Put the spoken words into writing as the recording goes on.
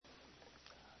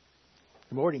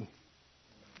Good morning.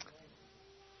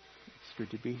 It's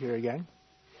good to be here again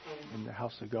in the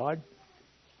house of God.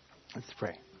 Let's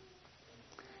pray.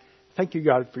 Thank you,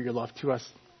 God, for your love to us.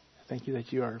 Thank you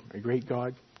that you are a great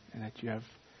God and that you have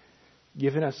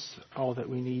given us all that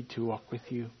we need to walk with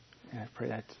you. And I pray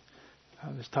that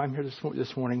this time here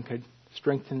this morning could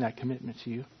strengthen that commitment to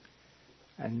you,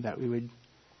 and that we would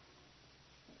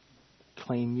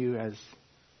claim you as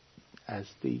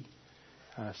the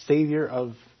Savior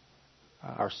of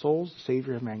our souls,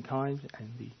 Savior of mankind, and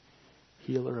the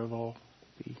healer of all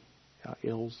the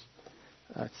ills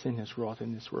that sin has wrought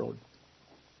in this world.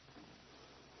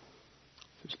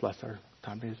 So just bless our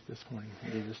time this morning.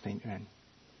 In Jesus' name, amen.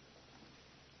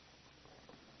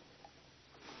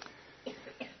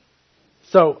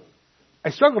 So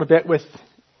I struggled a bit with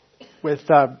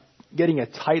getting a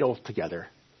title together.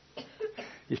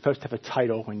 You're supposed to have a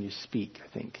title when you speak, I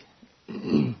think,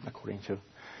 according to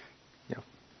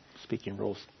speaking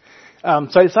rules.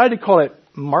 So I decided to call it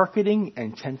Marketing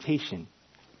and Temptation.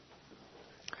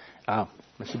 That's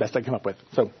the best I can come up with.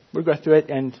 So we'll go through it,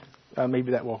 and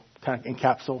maybe that will kind of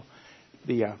encapsulate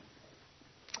the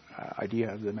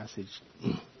idea of the message.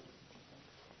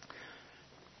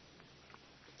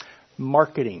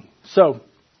 Marketing. So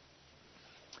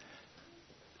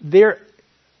there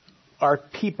are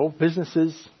people,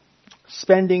 businesses,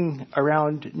 spending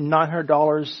around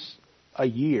 $900 a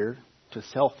year to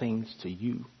sell things to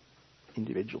you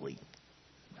individually.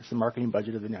 That's the marketing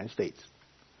budget of the United States.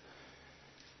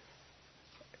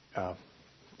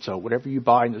 So whatever you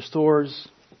buy in the stores,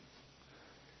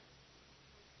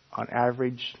 on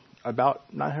average, about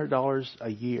 $900 a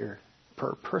year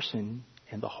per person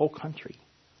in the whole country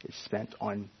is spent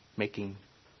on making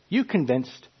you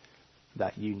convinced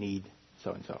that you need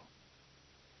so-and-so.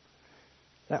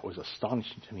 That was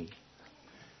astonishing to me.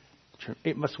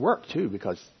 It must work, too,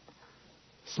 because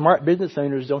smart business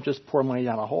owners don't just pour money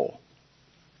down a hole.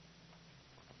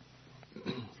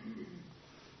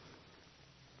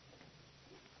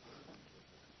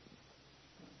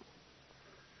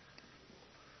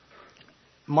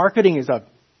 Marketing is a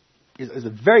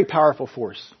very powerful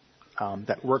force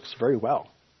that works very well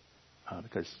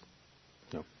because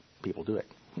people do it.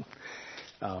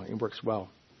 It works well.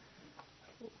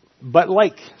 But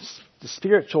like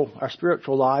our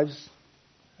spiritual lives,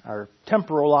 our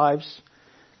temporal lives,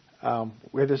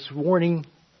 we have this warning: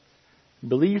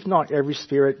 believe not every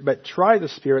spirit, but try the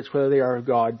spirits whether they are of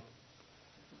God.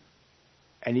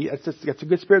 And that's a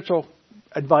good spiritual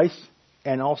advice,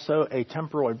 and also a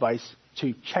temporal advice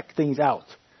to check things out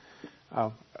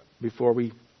before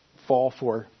we fall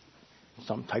for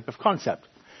some type of concept.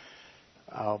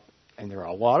 And there are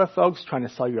a lot of folks trying to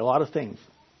sell you a lot of things.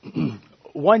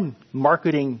 One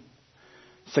marketing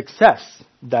success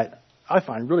that I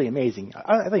find really amazing,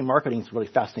 I think marketing is a really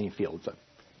fascinating field,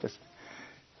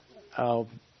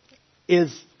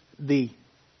 is the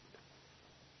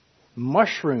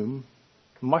mushrooming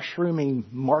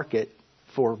market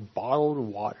for bottled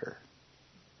water.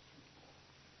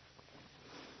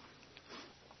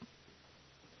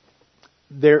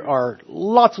 There are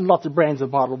lots and lots of brands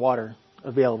of bottled water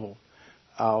available,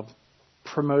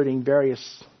 promoting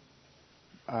various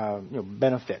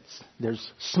benefits.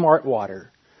 There's Smart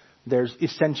Water, there's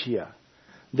Essentia,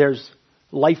 there's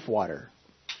Life Water.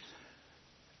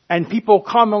 And people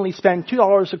commonly spend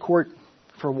 $2 a quart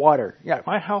for water. Yeah, at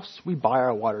my house, we buy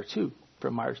our water too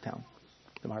from Myerstown,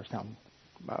 the Myerstown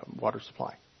water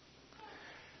supply.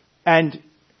 And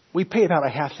we pay about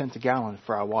 0.5 cents a gallon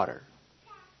for our water.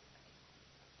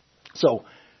 So,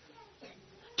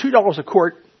 $2 a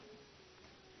quart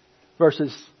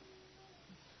versus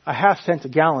 0.5 cents a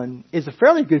gallon is a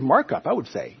fairly good markup, I would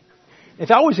say. If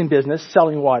I was in business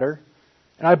selling water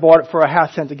and I bought it for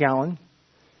 0.5 cents a gallon,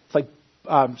 it's like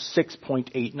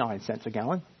 6.89 cents a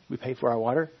gallon we pay for our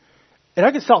water, and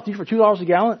I could sell it to you for $2 a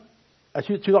gallon,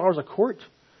 $2 a quart,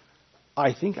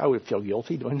 I think I would feel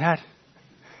guilty doing that.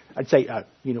 I'd say,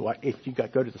 you know what, if you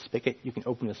go to the spigot, you can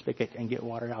open the spigot and get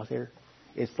water out there.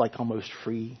 It's like almost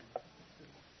free.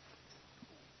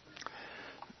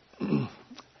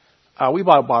 We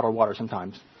buy bottled water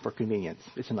sometimes for convenience.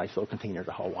 It's a nice little container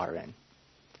to haul water in.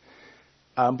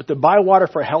 But to buy water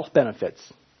for health benefits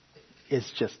is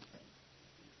just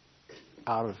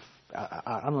I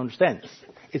don't understand this.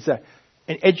 It's an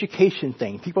education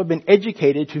thing. People have been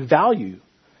educated to value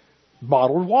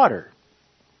bottled water.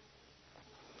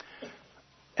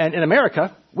 And in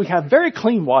America, we have very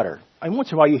clean water. And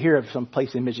once in a while you hear of some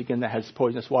place in Michigan that has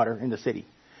poisonous water in the city,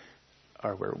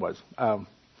 or where it was, a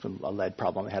lead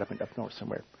problem they had up north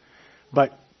somewhere.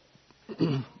 But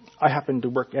I happen to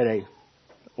work at a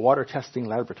water testing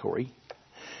laboratory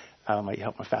might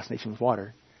help my fascination with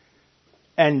water.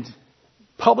 And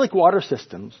public water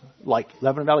systems like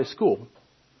Lebanon Valley School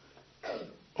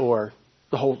or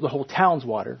the whole town's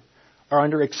water are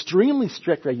under extremely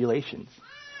strict regulations.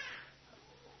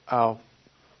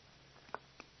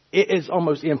 It is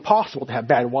almost impossible to have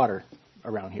bad water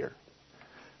around here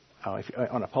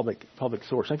on a public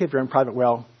source. Like if you're in private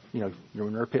well, your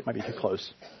manure pit might be too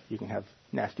close. You can have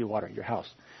nasty water at your house.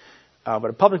 But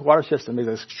a public water system is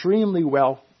extremely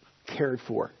well cared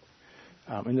for,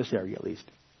 in this area at least.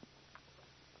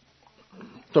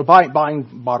 So buying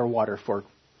bottled water for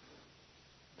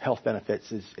health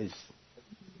benefits is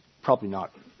probably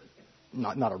not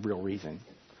a real reason.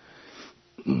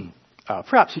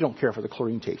 Perhaps you don't care for the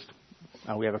chlorine taste.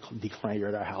 We have a dechlorinator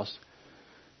at our house.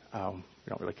 We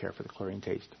don't really care for the chlorine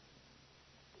taste.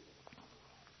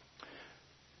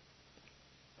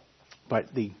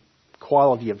 But the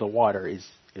quality of the water is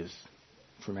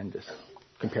tremendous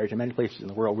compared to many places in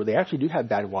the world where they actually do have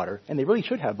bad water, and they really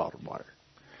should have bottled water.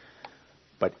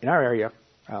 But in our area,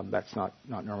 that's not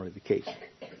normally the case.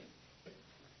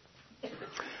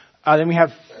 Then we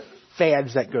have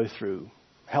fads that go through,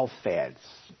 health fads.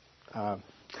 I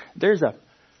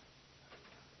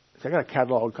got a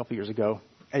catalog a couple years ago.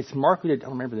 It's marketed, I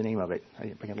don't remember the name of it. I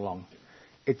didn't bring it along.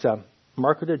 It's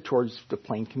marketed towards the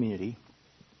plain community.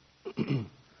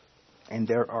 And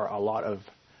there are a lot of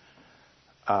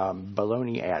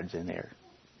baloney ads in there.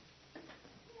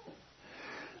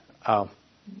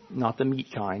 Not the meat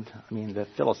kind. I mean the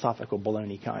philosophical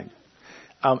baloney kind.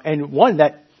 And one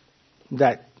that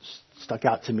stuck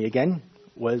out to me again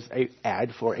was an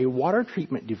ad for a water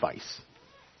treatment device.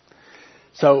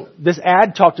 So this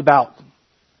ad talked about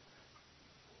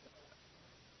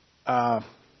I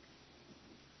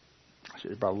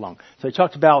should have brought it along. So it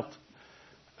talked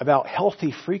about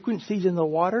healthy frequencies in the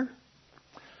water.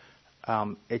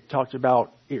 It talked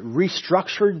about it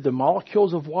restructured the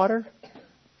molecules of water.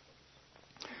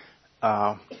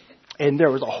 And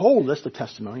there was a whole list of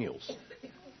testimonials.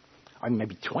 I mean,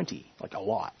 maybe 20, like a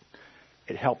lot.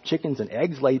 It helped chickens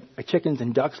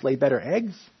and ducks lay better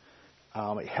eggs.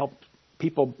 It helped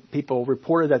people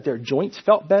reported that their joints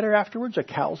felt better afterwards. Their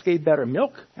cows gave better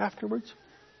milk afterwards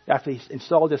after they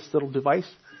installed this little device.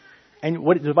 And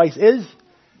what the device is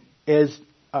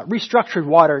restructured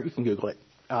water. You can Google it.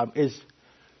 Is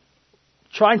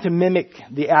trying to mimic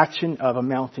the action of a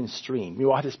mountain stream. You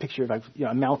watch this picture of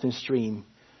a mountain stream,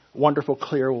 wonderful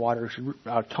clear water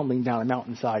tumbling down a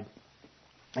mountainside.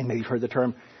 And maybe you've heard the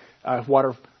term, if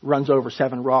water runs over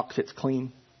 7 rocks, it's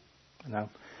clean.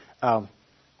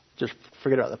 Just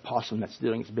forget about the possum that's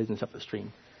doing its business up the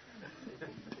stream.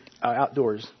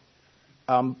 Outdoors.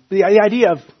 The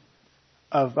idea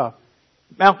of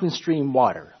mountain stream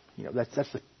water. That's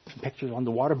the pictures on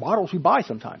the water bottles we buy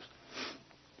sometimes.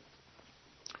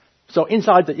 So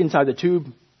inside the tube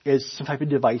is some type of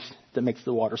device that makes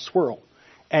the water swirl.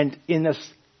 And in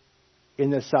this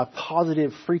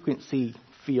positive frequency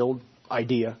field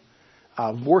idea,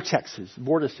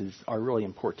 vortices are really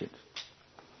important.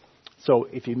 So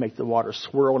if you make the water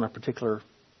swirl in a particular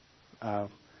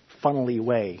funnely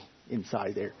way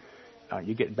inside there,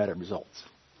 you get better results.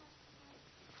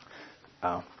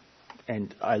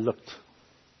 And I looked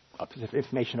up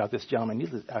information about this gentleman. He's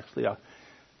actually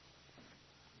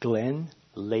Glenn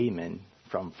Lehman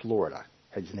from Florida.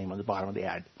 Had his name on the bottom of the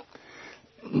ad.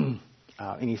 And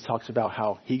he talks about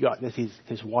how he got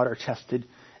his water tested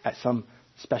at some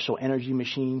special energy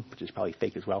machine, which is probably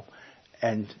fake as well.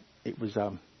 And it was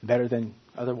better than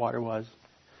other water was.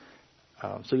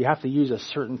 So you have to use a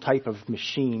certain type of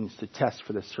machines to test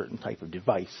for this certain type of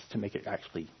device to make it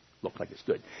actually look like it's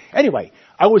good. Anyway,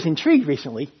 I was intrigued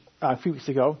recently, a few weeks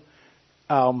ago,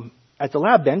 at the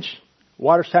lab bench.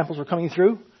 Water samples were coming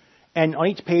through, and on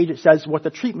each page it says what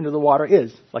the treatment of the water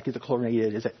is. Like, is it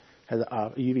chlorinated? Is it has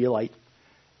a UV light?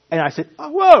 And I said, oh,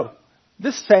 whoa!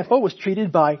 This sample was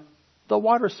treated by the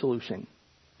water solution.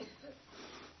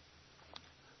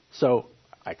 So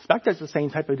I expect it's the same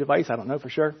type of device. I don't know for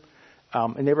sure.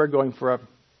 And they were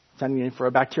sending me in for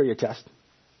a bacteria test.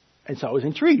 And so I was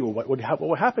intrigued. Well, what would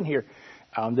happen here?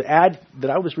 The ad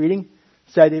that I was reading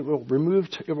said it will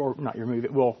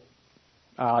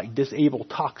disable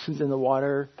toxins in the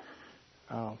water,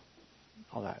 all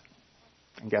that.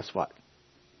 And guess what?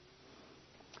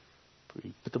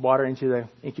 We put the water into the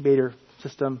incubator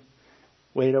system,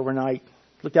 waited overnight,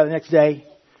 looked at it the next day,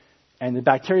 and the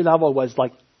bacteria level was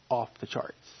like off the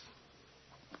charts.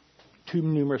 Too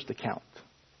numerous to count.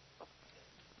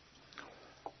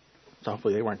 So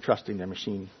hopefully they weren't trusting their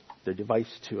machine, their device,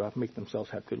 to make themselves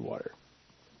have good water.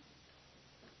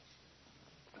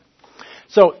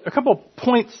 So a couple of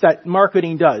points that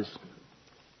marketing does.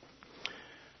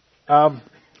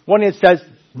 One is says,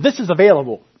 this is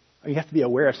available. You have to be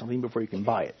aware of something before you can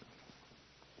buy it.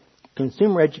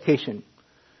 Consumer education.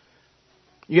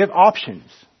 You have options.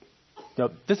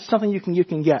 This is something you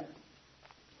can get.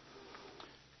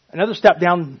 Another step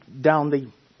down the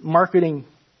marketing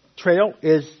trail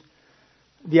is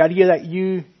the idea that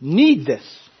you need this.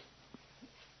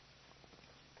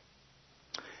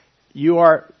 You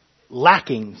are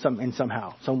lacking some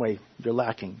way. You're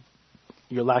lacking.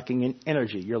 You're lacking in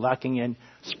energy. You're lacking in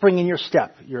spring in your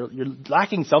step. You're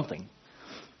lacking something.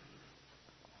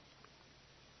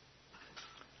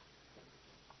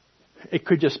 It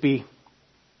could just be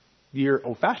you're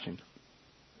old-fashioned.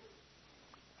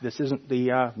 This isn't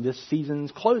this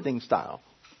season's clothing style.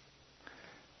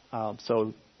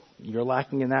 So you're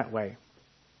lacking in that way.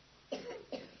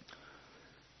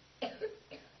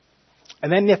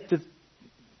 And then you have to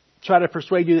try to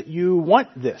persuade you that you want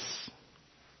this.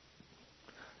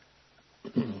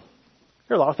 There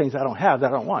are a lot of things I don't have that I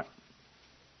don't want.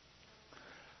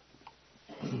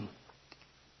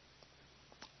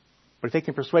 But if they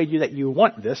can persuade you that you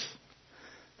want this,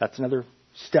 that's another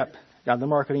step down the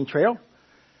marketing trail.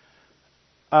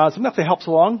 Something else that helps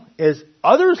along is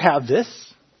others have this.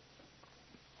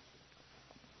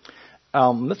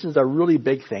 This is a really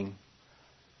big thing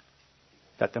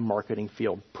that the marketing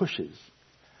field pushes.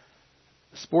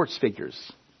 Sports figures.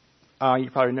 You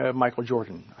probably know of Michael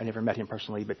Jordan. I never met him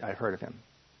personally, but I heard of him.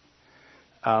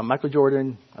 Michael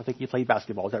Jordan, I think he played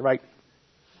basketball. Is that right?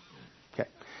 Okay.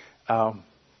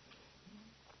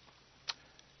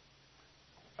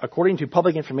 According to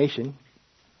public information,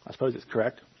 I suppose it's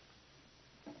correct,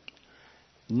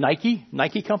 Nike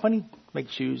company,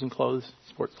 makes shoes and clothes,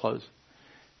 sports clothes,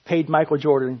 paid Michael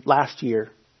Jordan last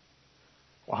year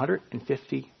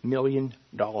 $150 million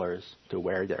to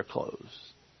wear their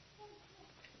clothes.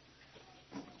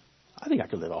 I think I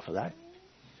could live off of that.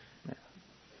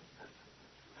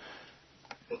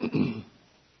 Yeah.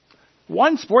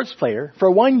 One sports player for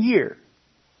 1 year.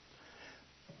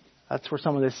 That's where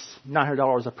some of this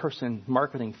 $900 a person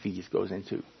marketing fees goes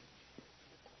into.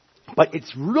 But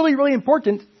it's really, really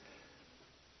important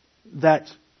that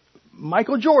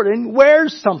Michael Jordan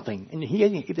wears something. And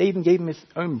they even gave him his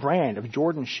own brand of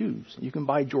Jordan shoes. You can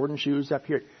buy Jordan shoes out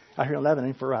here in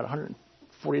Lebanon for about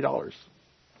 $140.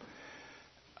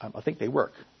 I think they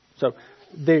work. So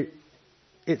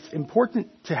it's important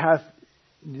to have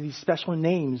these special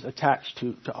names attached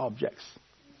to objects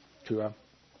to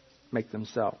make them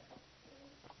sell.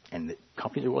 And the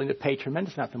companies are willing to pay a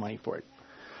tremendous amount of money for it.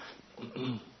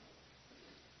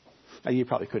 Now, you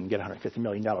probably couldn't get $150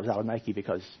 million out of Nike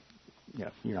because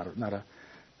you're not a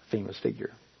famous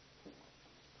figure.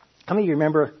 How many of you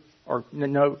remember or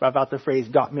know about the phrase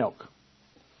 "got milk"?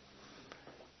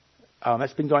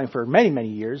 That's been going for many, many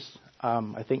years.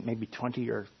 I think maybe 20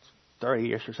 or 30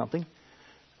 years or something.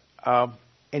 And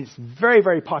it's very,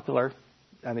 very popular.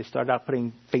 And they started out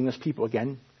putting famous people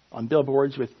again on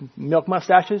billboards with milk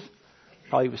mustaches.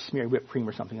 Probably with smeared whipped cream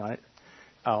or something on it.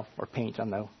 Or paint, I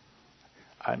don't know.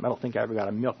 I don't think I ever got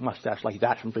a milk mustache like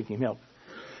that from drinking milk.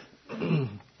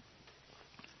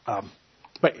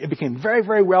 But it became very,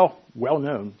 very well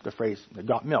known, the phrase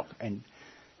 "got milk." And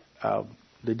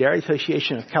the Dairy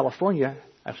Association of California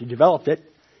actually developed it,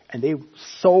 and they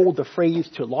sold the phrase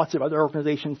to lots of other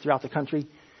organizations throughout the country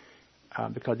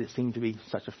because it seemed to be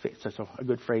such a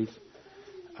good phrase.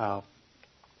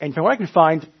 And from what I could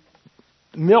find,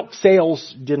 milk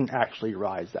sales didn't actually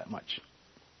rise that much.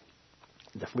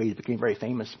 The phrase became very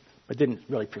famous, but didn't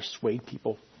really persuade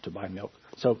people to buy milk.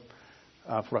 So,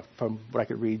 from what I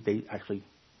could read, they actually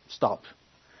stopped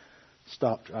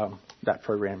that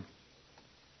program.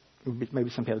 Maybe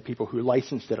some of the people who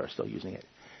licensed it are still using it.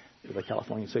 The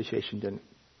California Association didn't.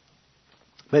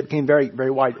 But it became very,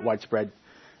 very widespread,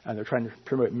 and they're trying to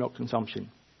promote milk consumption.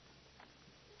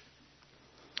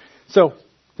 So,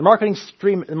 the marketing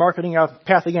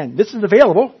path again. This is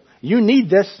available. You need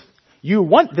this. You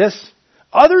want this.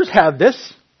 Others have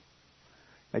this.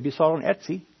 Maybe you saw it on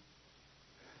Etsy.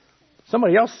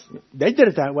 Somebody else, they did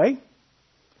it that way.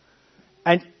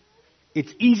 And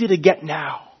it's easy to get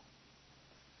now.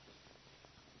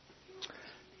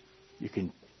 You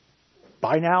can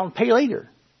buy now and pay later.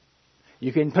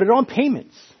 You can put it on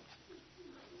payments.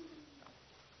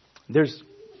 There's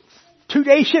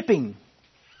 2-day shipping.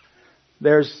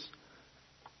 There's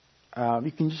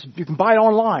you can buy it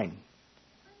online.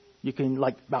 You can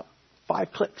about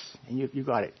 5 clicks and you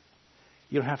got it.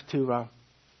 You don't have to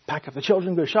pack up the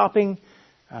children, go shopping,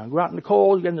 go out in the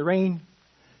cold, get in the rain.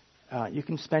 You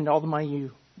can spend all the money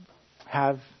you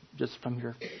have just from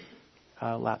your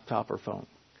laptop or phone.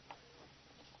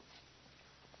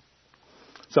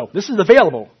 So this is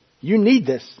available. You need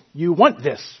this. You want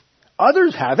this.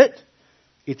 Others have it.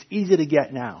 It's easy to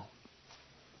get now.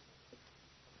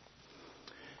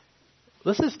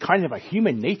 This is kind of a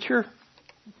human nature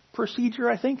procedure,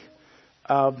 I think.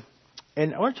 And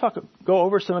I want to go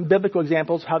over some biblical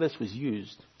examples of how this was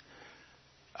used.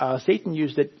 Satan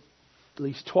used it at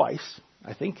least twice,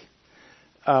 I think,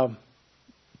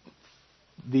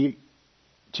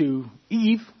 to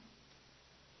Eve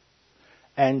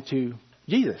and to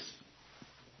Jesus.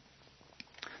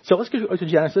 So let's go to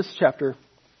Genesis chapter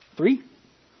 3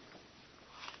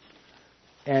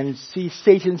 and see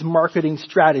Satan's marketing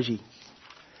strategy.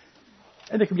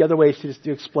 And there could be other ways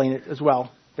to explain it as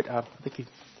well, but I think he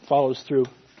follows through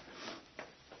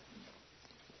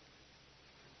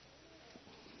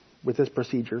with this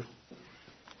procedure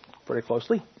very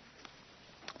closely.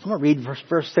 So I'm going to read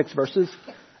first 6 verses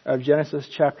of Genesis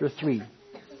chapter 3.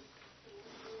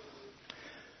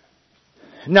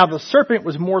 Now the serpent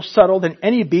was more subtle than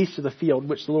any beast of the field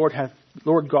which the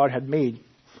Lord God had made.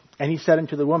 And he said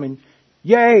unto the woman,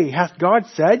 Yea, hath God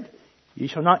said, Ye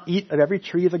shall not eat of every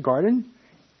tree of the garden?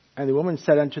 And the woman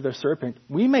said unto the serpent,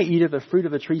 We may eat of the fruit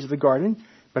of the trees of the garden,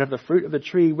 but of the fruit of the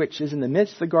tree which is in the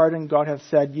midst of the garden, God hath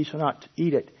said, Ye shall not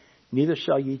eat it, neither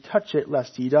shall ye touch it,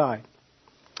 lest ye die.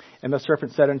 And the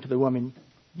serpent said unto the woman,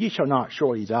 Ye shall not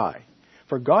surely die.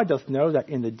 For God doth know that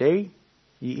in the day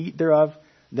ye eat thereof,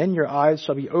 then your eyes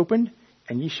shall be opened,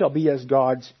 and ye shall be as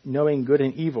gods, knowing good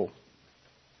and evil.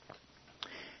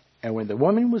 And when the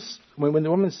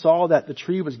woman saw that the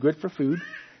tree was good for food,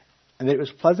 and that it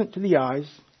was pleasant to the eyes,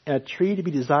 and a tree to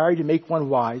be desired to make one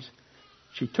wise,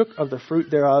 she took of the fruit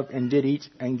thereof and did eat,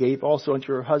 and gave also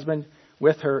unto her husband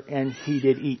with her, and he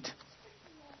did eat.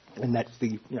 And that's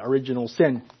the original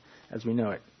sin, as we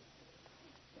know it.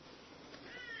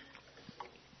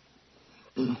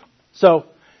 So,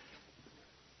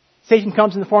 Satan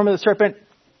comes in the form of the serpent,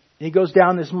 and he goes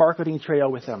down this marketing trail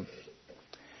with him.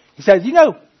 He says,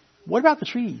 what about the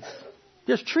trees?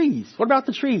 There's trees. What about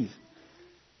the trees?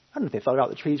 I don't know if they thought about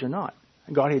the trees or not.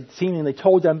 And God had seemingly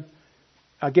told them,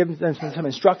 given them some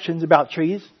instructions about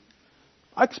trees.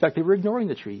 I expect they were ignoring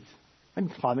the trees.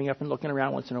 Maybe climbing up and looking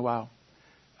around once in a while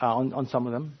on some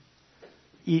of them.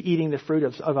 Eating the fruit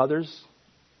of others.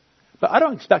 But I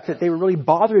don't expect that they were really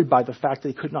bothered by the fact that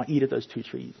they could not eat of those 2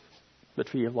 trees. The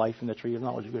tree of life and the tree of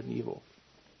knowledge of good and evil.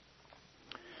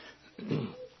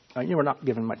 We're not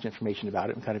given much information about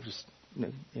it. I'm kind of just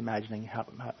imagining how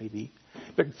it may be.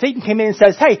 But Satan came in and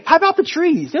says, hey, how about the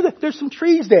trees? There's some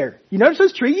trees there. You notice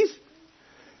those trees?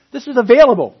 This is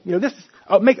available. This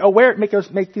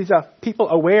make these people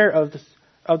aware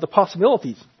of the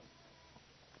possibilities.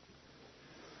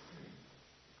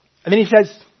 And then he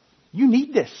says, you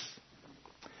need this.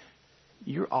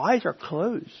 Your eyes are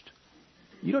closed.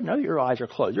 You don't know your eyes are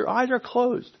closed. Your eyes are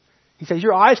closed. He says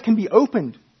your eyes can be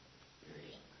opened.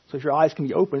 So if your eyes can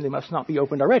be opened, they must not be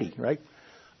opened already, right?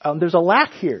 There's a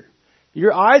lack here.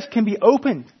 Your eyes can be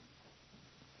opened.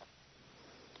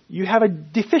 You have a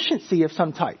deficiency of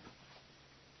some type.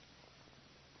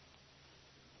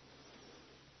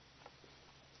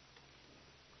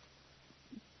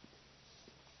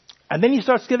 And then he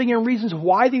starts giving him reasons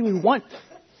why they would want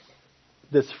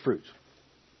this fruit.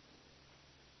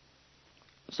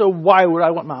 So why would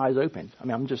I want my eyes opened?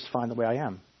 I'm just fine the way I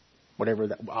am. Whatever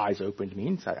that eyes opened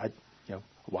means.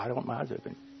 Why do I want my eyes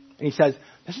open? And he says,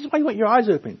 this is why you want your eyes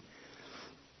open.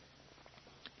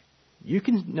 You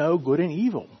can know good and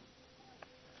evil.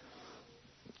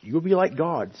 You will be like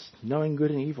gods, knowing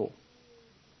good and evil.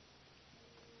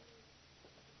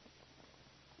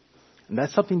 And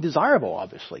that's something desirable,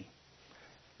 obviously,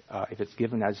 if it's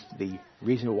given as the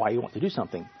reason why you want to do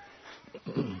something.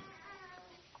 In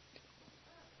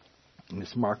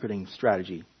this marketing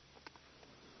strategy.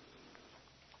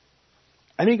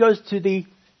 And he goes to he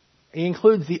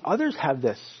includes the others have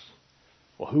this.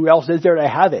 Well, who else is there to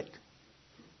have it?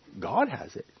 God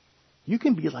has it. You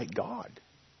can be like God.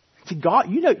 See, God,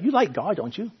 you like God,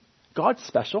 don't you? God's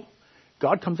special.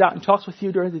 God comes out and talks with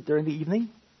you during the evening.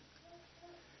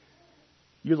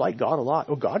 You like God a lot.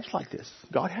 Oh, God's like this.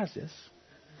 God has this.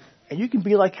 And you can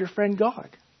be like your friend God.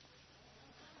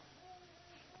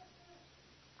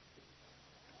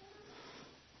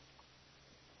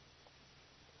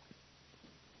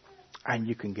 And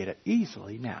you can get it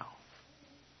easily now.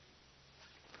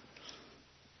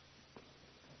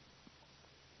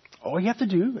 All you have to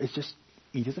do is just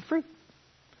eat of the fruit.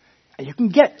 And you can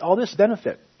get all this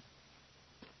benefit.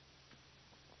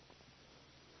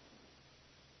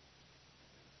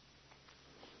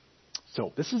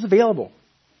 So this is available.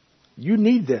 You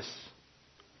need this.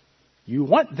 You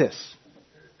want this.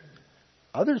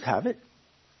 Others have it.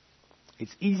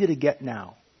 It's easy to get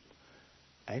now.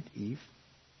 And Eve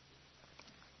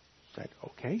said,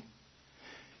 okay.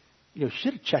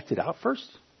 Should have checked it out first.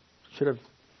 Should have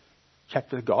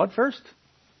checked with God first.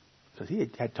 Because he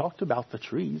had talked about the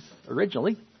trees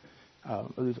originally.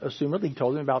 Assumedly, he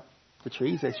told them about the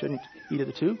trees. They shouldn't eat of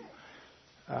the two.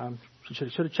 She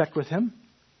should have checked with him.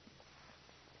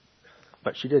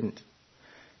 But she didn't.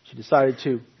 She decided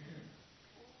to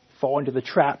fall into the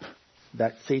trap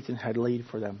that Satan had laid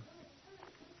for them.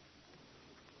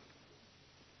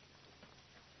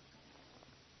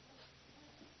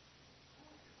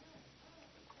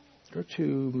 Go to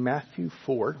Matthew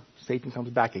 4. Satan comes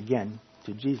back again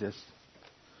to Jesus.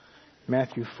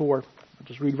 Matthew 4. I'll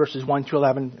just read verses 1 to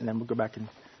 11, and then we'll go back and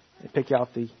pick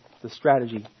out the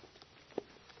strategy.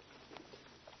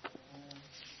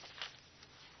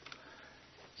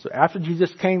 So after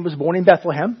Jesus was born in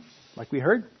Bethlehem, like we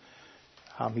heard,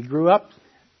 he grew up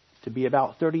to be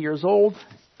about 30 years old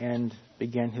and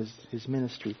began his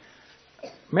ministry.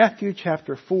 Matthew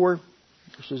chapter 4,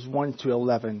 verses 1 to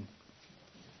 11.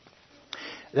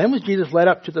 Then was Jesus led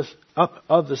up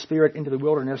of the Spirit into the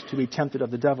wilderness to be tempted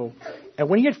of the devil. And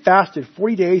when he had fasted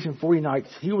 40 days and 40 nights,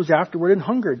 he was afterward and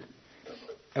hungered.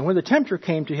 And when the tempter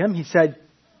came to him, he said,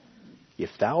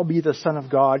 If thou be the Son of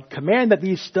God, command that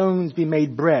these stones be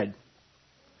made bread.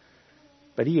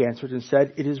 But he answered and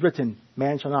said, It is written,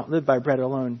 Man shall not live by bread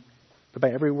alone, but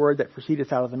by every word that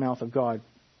proceedeth out of the mouth of God.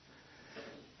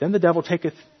 Then the devil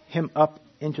taketh him up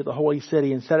into the holy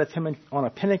city, and setteth him on a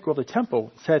pinnacle of the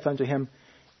temple, and saith unto him,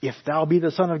 If thou be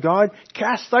the Son of God,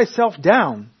 cast thyself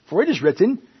down. For it is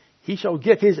written, He shall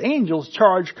give His angels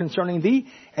charge concerning thee,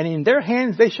 and in their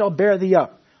hands they shall bear thee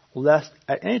up, lest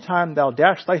at any time thou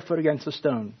dash thy foot against a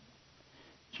stone.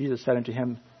 Jesus said unto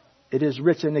him, It is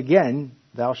written again,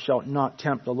 Thou shalt not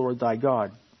tempt the Lord thy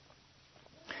God.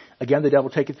 Again the devil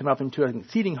taketh him up into an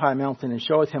exceeding high mountain, and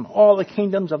showeth him all the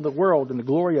kingdoms of the world and the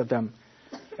glory of them,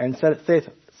 and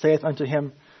saith unto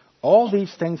him, All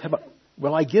these things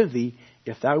will I give thee,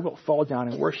 if thou wilt fall down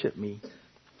and worship me.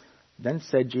 Then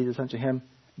said Jesus unto him,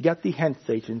 Get thee hence,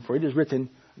 Satan, for it is written,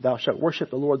 Thou shalt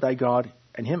worship the Lord thy God,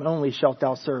 and him only shalt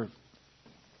thou serve.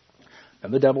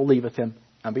 And the devil leaveth him,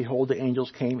 and behold, the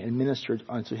angels came and ministered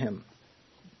unto him.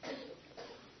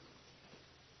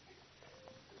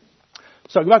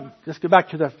 So let's go back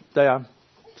to the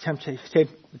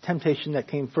temptation that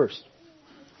came first.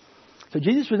 So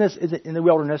Jesus was in the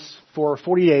wilderness for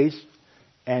 40 days,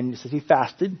 and it says he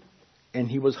fasted, and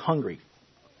he was hungry.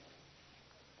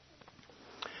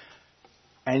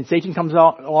 And Satan comes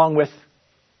along with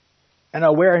an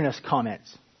awareness comment.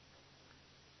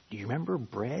 Do you remember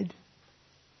bread?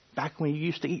 Back when you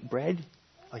used to eat bread,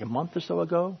 like a month or so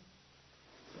ago?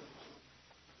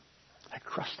 That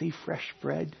crusty, fresh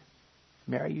bread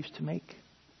Mary used to make?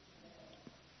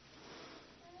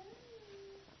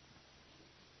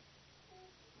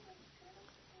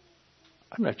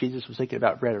 I don't know if Jesus was thinking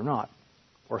about bread or not,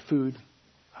 or food.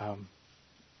 I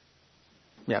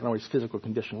don't know what his physical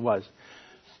condition was.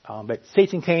 But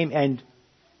Satan came and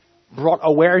brought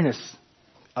awareness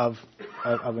of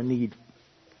a need.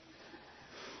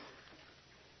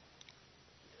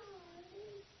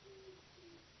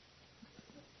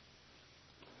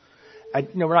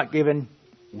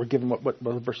 We're given what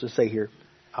the verses say here.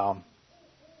 But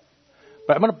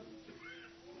I'm going to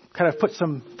kind of put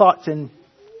some thoughts in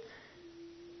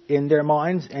their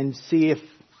minds and see if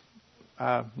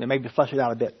maybe flesh it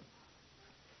out a bit.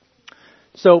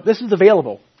 So this is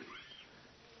available.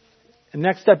 The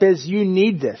next step is you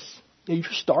need this. You're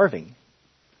starving.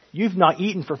 You've not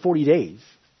eaten for 40 days.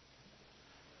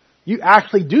 You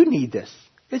actually do need this.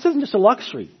 This isn't just a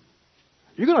luxury.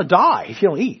 You're going to die if you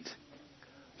don't eat.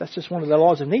 That's just one of the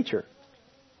laws of nature.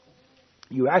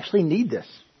 You actually need this.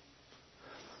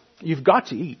 You've got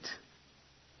to eat.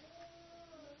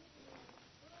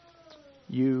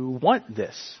 You want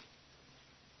this.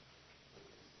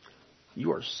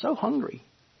 You are so hungry.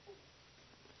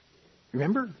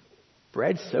 Remember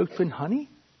bread soaked in honey?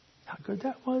 How good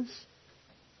that was.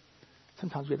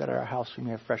 Sometimes we have that at our house when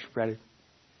we have fresh bread.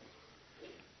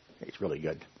 It's really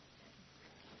good.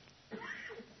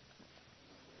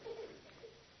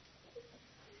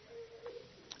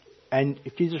 And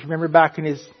if Jesus remembered back in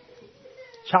his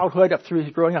childhood up through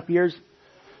his growing up years,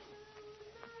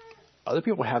 other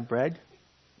people have bread.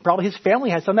 Probably his family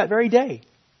had some that very day.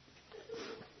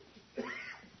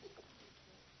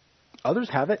 Others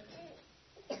have it.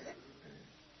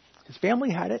 His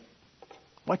family had it.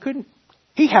 Why couldn't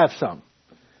he have some?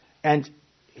 And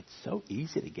it's so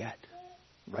easy to get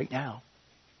right now.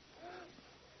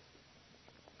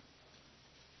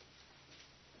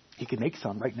 He could make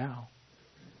some right now.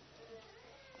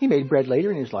 He made bread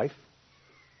later in his life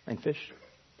and fish.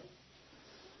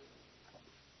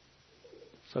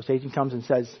 So Satan comes and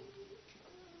says,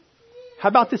 how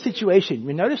about this situation?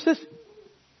 You notice this?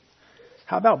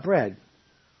 How about bread?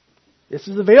 This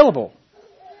is available.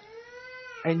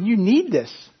 And you need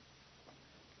this.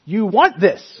 You want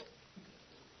this.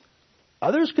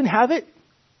 Others can have it.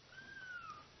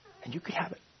 And you can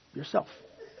have it yourself.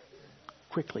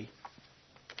 Quickly.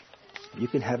 You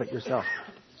can have it yourself.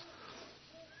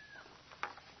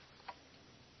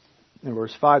 In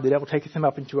verse 5, the devil taketh him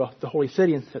up into the holy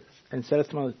city and setteth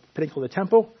him on the pinnacle of the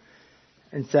temple,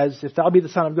 and says, if thou be the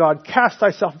Son of God, cast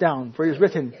thyself down, for it is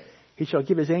written, he shall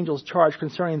give his angels charge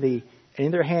concerning thee, and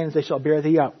in their hands they shall bear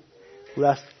thee up,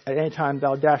 lest at any time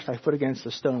thou dash thy foot against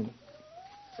a stone.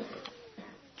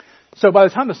 So by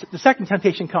the time the second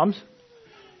temptation comes,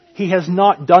 he has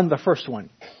not done the first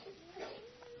one.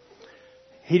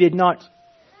 He did not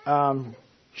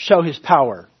show his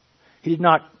power. He did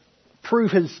not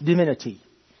prove his divinity.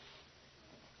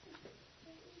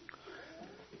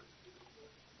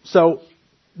 So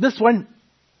this one,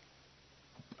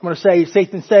 I'm going to say,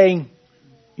 Satan's saying,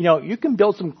 you can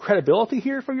build some credibility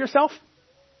here for yourself.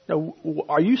 Now,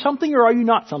 are you something or are you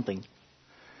not something?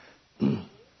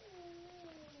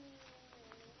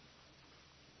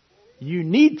 You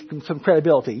need some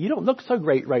credibility. You don't look so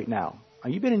great right now.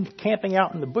 You've been camping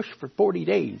out in the bush for 40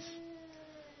 days.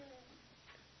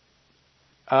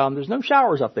 There's no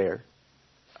showers up there.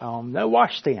 No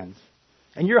wash stands.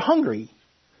 And you're hungry.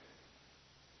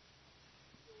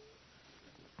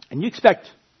 And you expect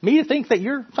me to think that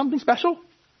you're something special?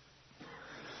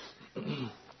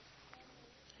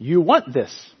 You want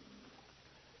this.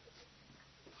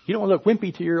 You don't look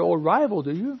wimpy to your old rival,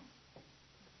 do you?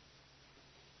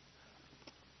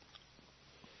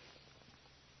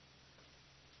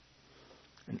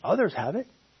 And others have it.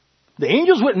 The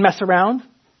angels wouldn't mess around.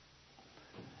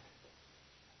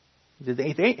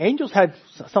 The angels had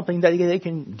something that they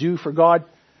can do for God,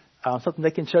 something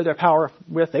they can show their power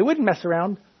with. They wouldn't mess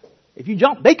around. If you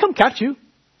jump, they come catch you.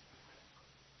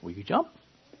 Will you jump?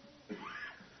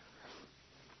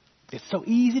 It's so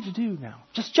easy to do now.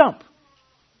 Just jump.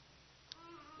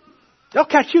 They'll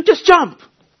catch you. Just jump.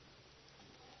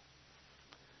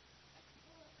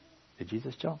 Did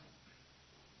Jesus jump?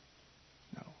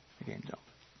 No, he didn't jump.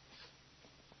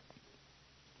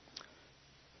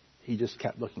 He just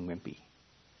kept looking wimpy.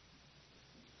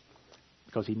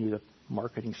 Because he knew the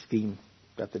marketing scheme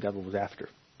that the devil was after.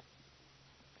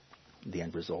 The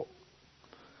end result.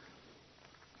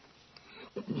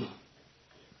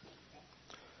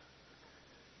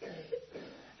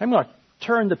 I'm going to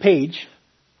turn the page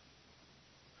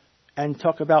and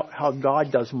talk about how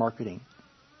God does marketing.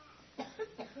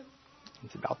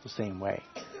 It's about the same way.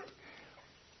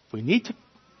 We need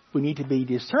to be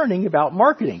discerning about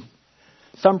marketing.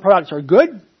 Some products are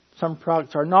good, some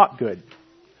products are not good.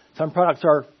 Some products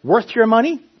are worth your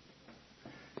money,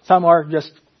 some are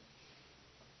just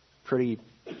pretty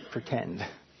pretend.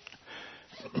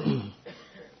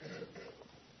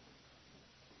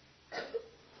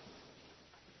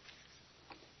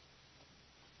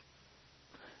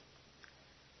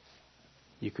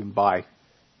 You can buy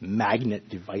magnet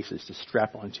devices to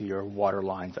strap onto your water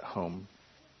lines at home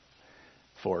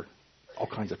for all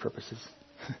kinds of purposes.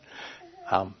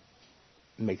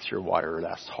 Makes your water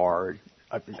last hard.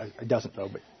 It doesn't though,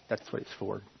 but that's what it's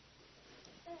for.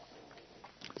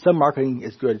 Some marketing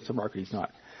is good, some marketing is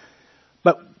not.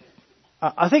 But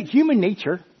I think human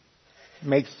nature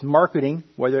makes marketing,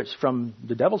 whether it's from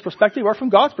the devil's perspective or from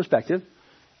God's perspective,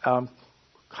 kind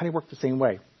of work the same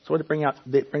way. So I want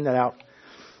to bring that out.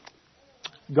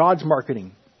 God's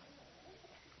marketing.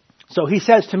 So he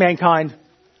says to mankind,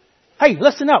 hey,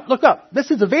 listen up, look up. This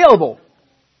is available.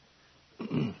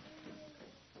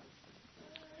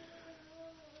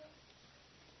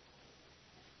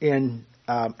 In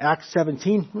Acts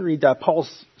 17, we read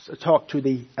Paul's talk to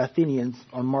the Athenians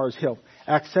on Mars Hill.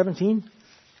 Acts 17,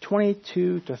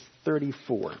 22 to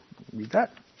 34. Read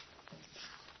that.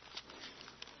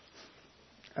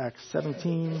 Acts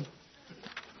 17.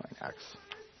 Find Acts.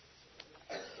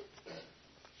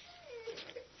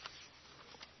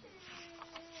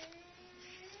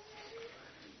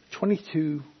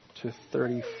 (22 to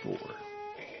 34).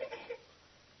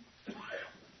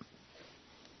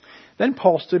 Then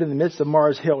Paul stood in the midst of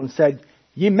Mars Hill and said,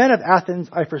 Ye men of Athens,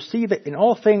 I perceive that in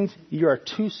all things you are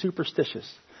too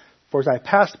superstitious. For as I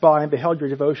passed by and beheld your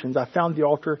devotions, I found an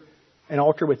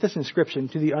altar with this inscription,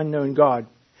 To the unknown God.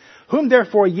 Whom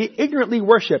therefore ye ignorantly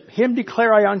worship, him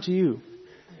declare I unto you.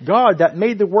 God that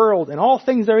made the world and all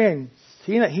things therein,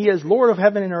 seeing that he is Lord of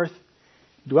heaven and earth,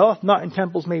 dwelleth not in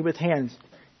temples made with hands,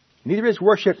 neither is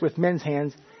worshipped with men's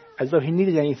hands, as though he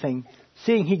needed anything,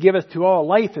 seeing he giveth to all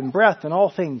life and breath and all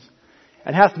things.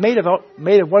 and hath made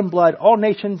of one blood all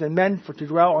nations and men for to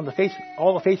dwell on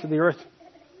all the face of the earth,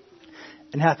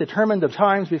 and hath determined the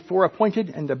times before appointed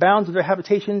and the bounds of their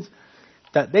habitations,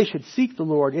 that they should seek the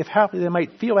Lord, if haply they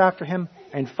might feel after him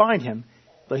and find him,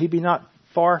 though he be not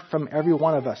far from every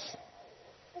one of us.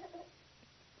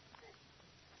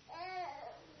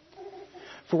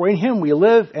 For in him we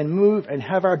live and move and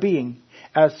have our being,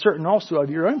 as certain also of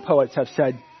your own poets have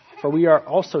said, for we are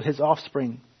also his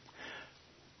offspring.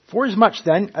 Forasmuch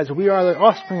then as we are the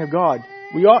offspring of God,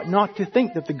 we ought not to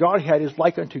think that the Godhead is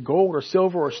like unto gold or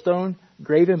silver or stone,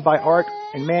 graven by art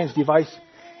and man's device.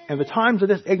 And the times of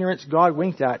this ignorance God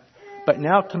winked at, but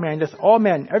now commandeth all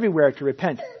men everywhere to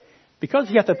repent, because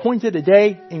he hath appointed a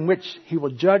day in which he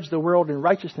will judge the world in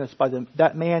righteousness by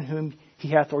that man whom he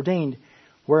hath ordained,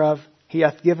 whereof he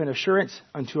hath given assurance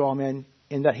unto all men,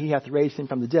 in that he hath raised him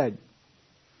from the dead.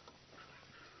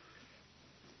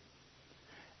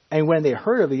 And when they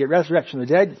heard of the resurrection of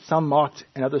the dead, some mocked,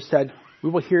 and others said, we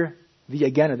will hear thee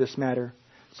again of this matter.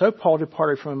 So Paul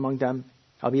departed from among them,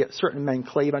 albeit certain men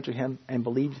clave unto him and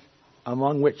believed,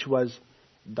 among which was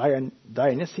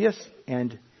Dionysius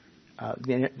and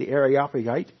the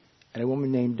Areopagite, and a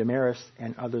woman named Damaris,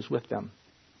 and others with them.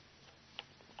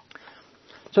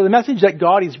 So the message that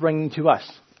God is bringing to us,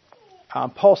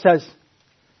 Paul says,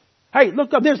 hey,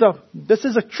 look up, this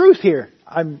is a truth here.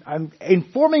 I'm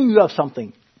informing you of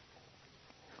something.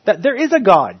 That there is a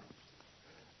God,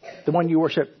 the one you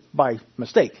worship by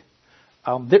mistake.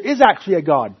 There is actually a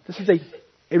God. This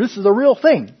is a real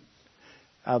thing.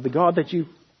 The God that you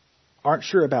aren't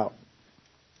sure about.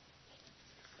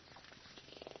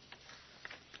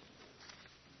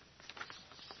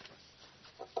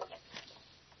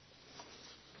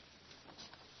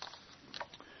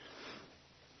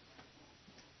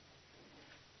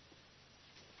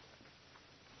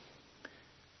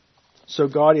 So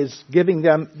God is giving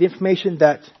them the information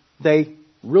that they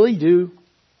really do,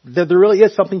 that there really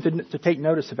is something to take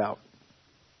notice about.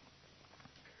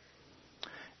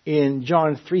 In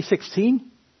John 3:16,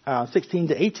 16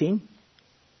 to 18,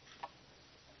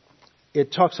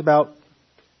 it talks about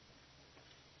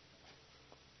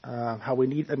how we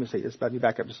need, let me say this, let me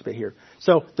back up just a bit here.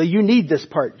 So you need this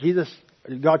part.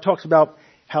 God talks about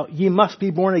how ye must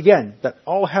be born again, that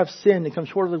all have sinned and come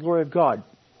short of the glory of God.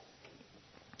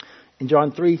 In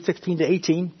John 3:16 to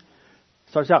 18,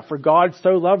 starts out, for God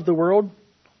so loved the world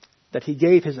that he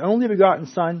gave his only begotten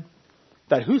Son,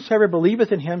 that whosoever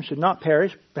believeth in him should not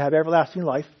perish, but have everlasting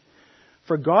life.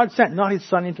 For God sent not his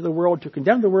Son into the world to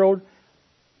condemn the world,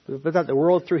 but that the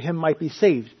world through him might be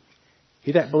saved.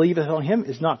 He that believeth on him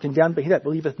is not condemned, but he that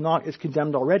believeth not is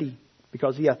condemned already,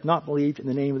 because he hath not believed in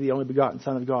the name of the only begotten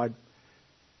Son of God.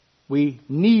 We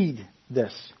need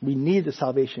this. We need the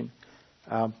salvation.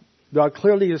 God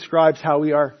clearly describes how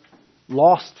we are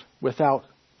lost without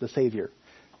the Savior,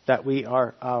 that we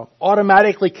are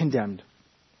automatically condemned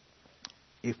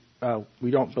if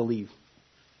we don't believe.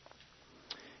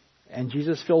 And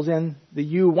Jesus fills in the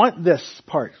you want this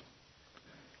part.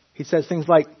 He says things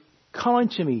like, come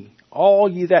unto me,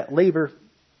 all ye that labor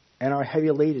and are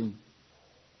heavy laden,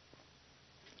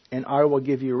 and I will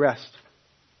give you rest.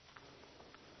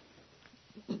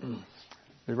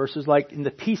 The verses like, in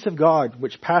the peace of God,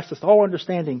 which passeth all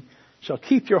understanding, shall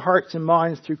keep your hearts and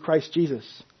minds through Christ Jesus.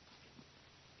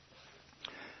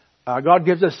 God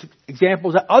gives us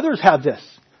examples that others have this.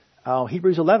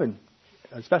 Hebrews 11,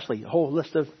 especially, a whole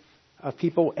list of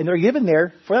people, and they're given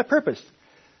there for that purpose.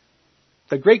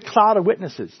 The great cloud of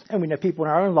witnesses. And we know people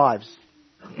in our own lives,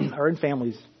 our own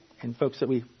families, and folks that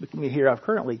we hear of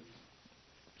currently.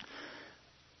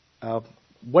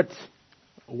 What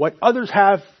others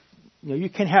have, you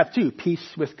can have too. Peace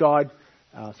with God,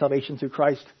 salvation through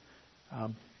Christ,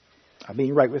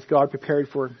 being right with God, prepared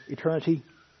for eternity.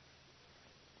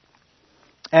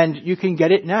 And you can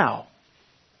get it now.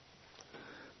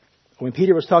 When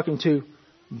Peter was talking to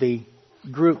the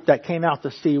group that came out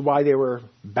to see why they were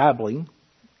babbling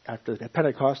after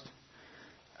Pentecost,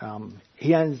 they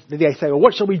say, well,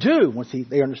 what shall we do? Once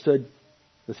they understood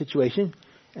the situation.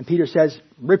 And Peter says,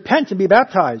 repent and be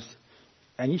baptized,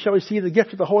 and you shall receive the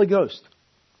gift of the Holy Ghost.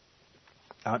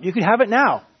 You can have it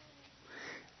now.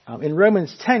 In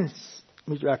Romans 10,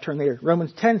 let me turn there.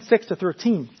 Romans 10, 6 to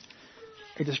 13.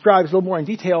 It describes a little more in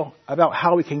detail about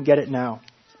how we can get it now.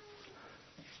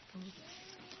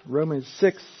 Romans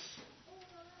 6.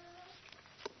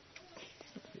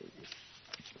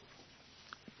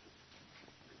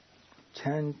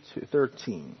 (10 to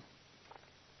 13).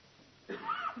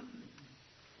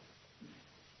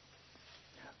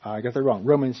 I got that wrong.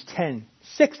 Romans 10,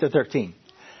 6 to 13.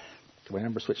 My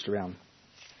number switched around.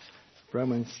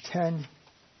 Romans 10,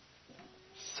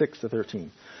 6-13.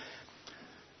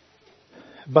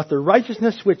 But the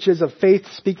righteousness which is of faith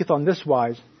speaketh on this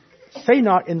wise, say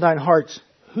not in thine heart,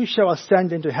 who shall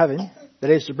ascend into heaven, that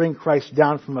is, to bring Christ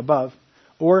down from above,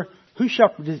 or who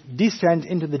shall descend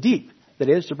into the deep, that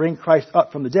is, to bring Christ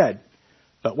up from the dead.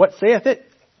 But what saith it?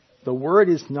 The word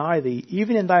is nigh thee,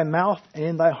 even in thy mouth and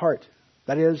in thy heart.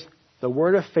 That is, the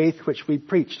word of faith which we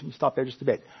preach. Let me stop there just a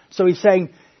bit. So he's saying,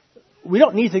 we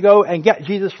don't need to go and get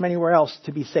Jesus from anywhere else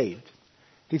to be saved.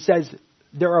 He says,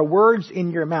 there are words in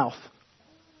your mouth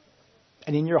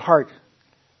and in your heart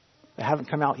that haven't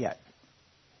come out yet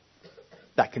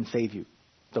that can save you.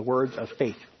 The words of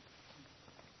faith.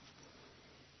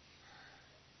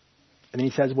 And then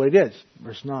he says what it is.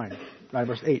 Verse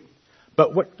 8.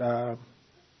 But what,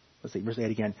 verse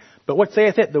 8 again. But what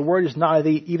saith it? The word is nigh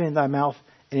thee, even in thy mouth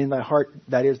and in thy heart.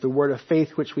 That is the word of faith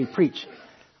which we preach.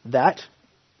 That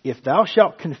if thou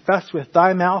shalt confess with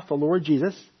thy mouth the Lord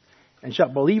Jesus, and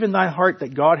shalt believe in thine heart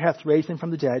that God hath raised him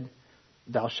from the dead,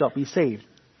 thou shalt be saved.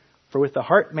 For with the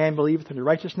heart man believeth unto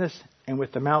righteousness, and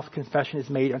with the mouth confession is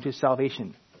made unto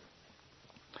salvation.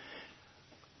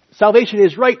 Salvation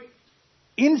is right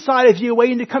inside of you,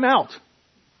 waiting to come out.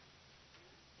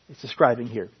 It's describing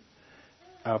here.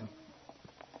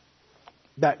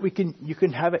 That you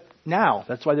can have it now.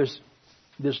 That's why there's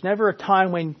never a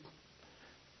time when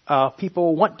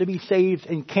people want to be saved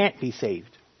and can't be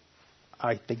saved.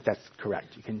 I think that's correct.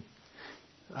 You can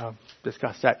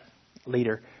discuss that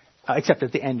later, except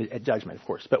at the end at judgment, of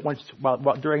course. But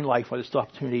while during life, while there's still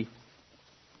opportunity,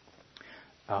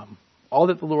 all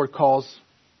that the Lord calls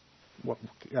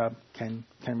can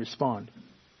respond.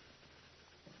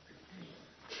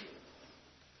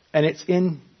 And it's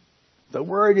in the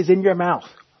word is in your mouth.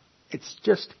 It's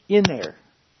just in there.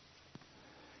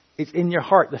 It's in your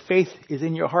heart. The faith is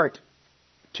in your heart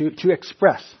to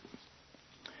express.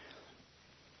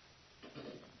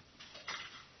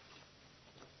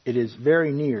 It is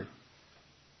very near.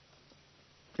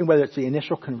 And whether it's the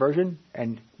initial conversion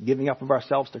and giving up of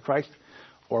ourselves to Christ,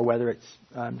 or whether it's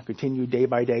continued day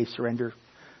by day surrender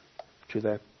to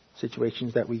the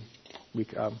situations that we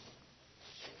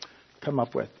come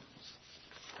up with,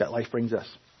 that life brings us.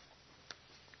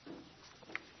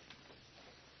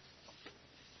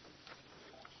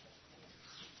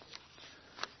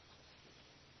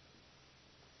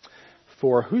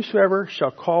 For whosoever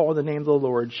shall call on the name of the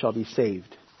Lord shall be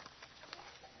saved.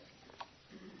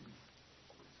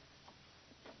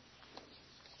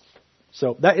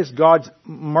 So that is God's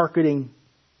marketing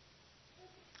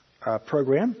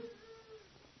program.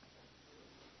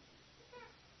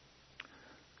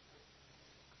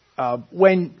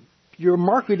 When you're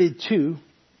marketed to,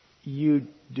 you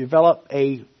develop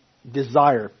a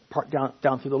desire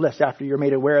down through the list after you're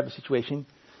made aware of the situation.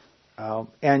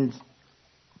 And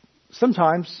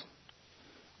sometimes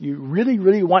you really,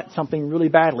 really want something really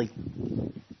badly.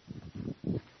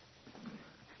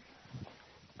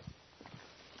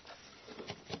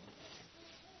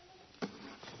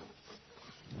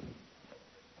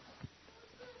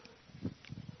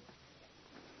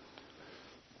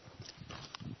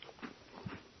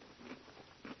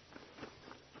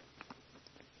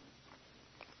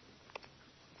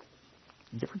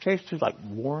 Different tastes like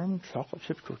warm chocolate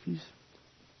chip cookies.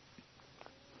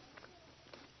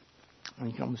 And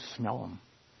you can almost smell them.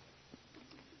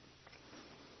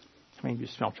 How many of you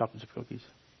smell chocolate chip cookies?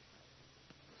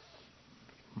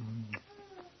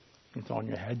 It's all in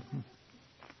your head.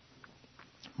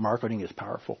 Marketing is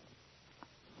powerful.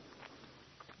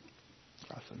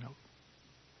 Cross a note.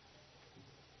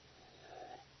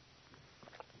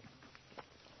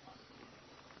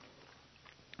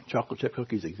 Chocolate chip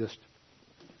cookies exist.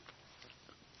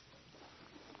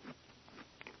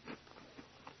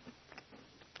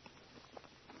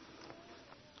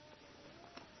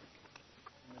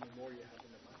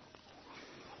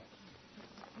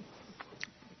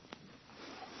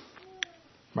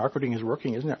 Marketing is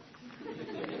working, isn't it?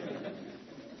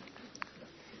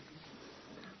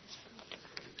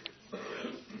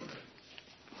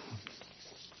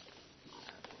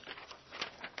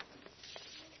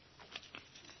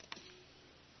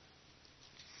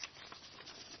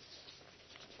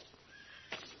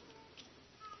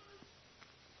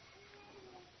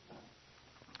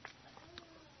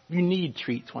 You need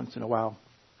treats once in a while.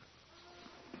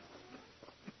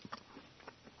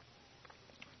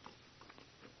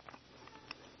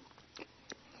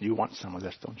 You want some of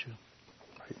this, don't you?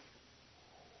 Right?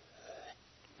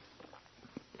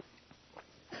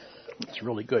 It's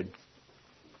really good.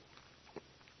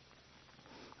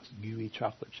 Gooey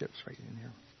chocolate chips right in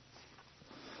here.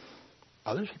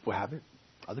 Other people have it.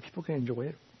 Other people can enjoy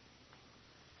it.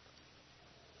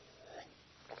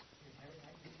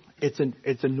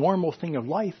 It's a normal thing of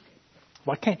life.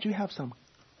 Why can't you have some?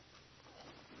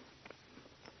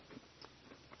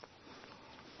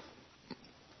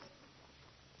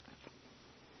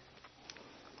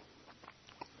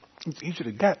 It's easy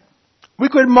to get. We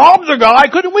could mob the guy,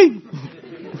 couldn't we?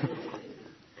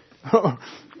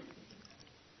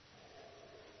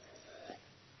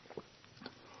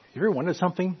 You ever wanted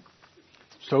something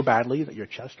so badly that your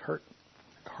chest hurt,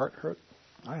 your heart hurt?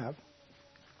 I have.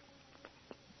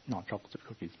 Not chocolate chip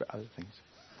cookies, but other things.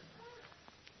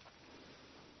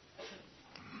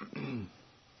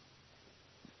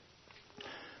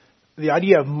 The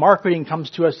idea of marketing comes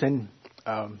to us in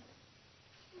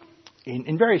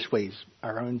various ways.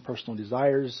 Our own personal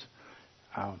desires,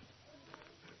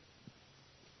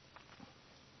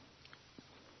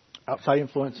 outside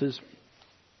influences.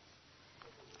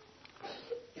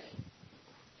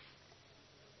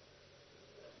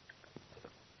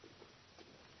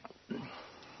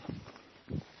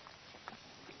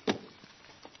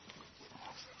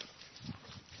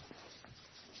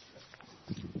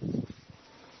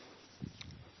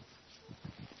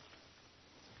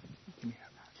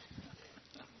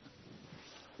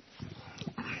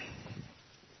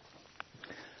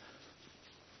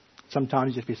 Sometimes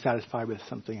you just be satisfied with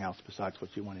something else besides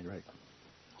what you wanted, right?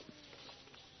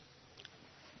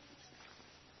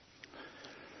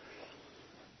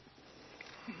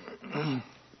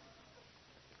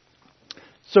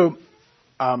 So,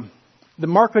 the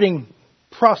marketing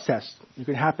process, it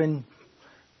can happen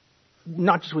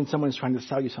not just when someone's trying to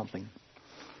sell you something,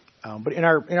 but in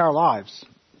our lives.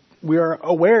 We are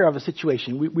aware of a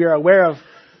situation. We are aware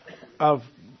of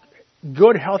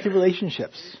good, healthy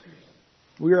relationships.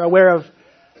 We are aware of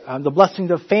the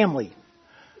blessings of family,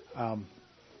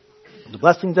 the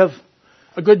blessings of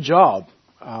a good job,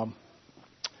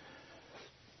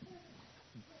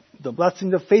 the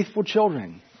blessings of faithful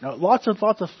children. Lots of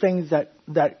things that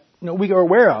we are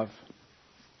aware of,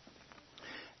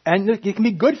 and it can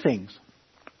be good things.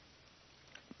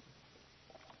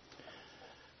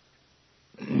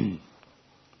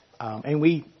 And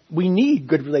we need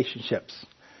good relationships.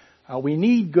 We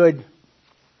need good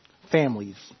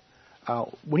families.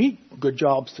 We need good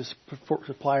jobs to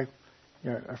supply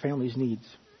our family's needs.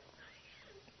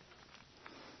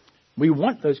 We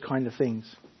want those kind of things.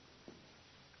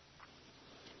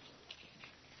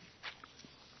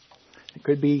 It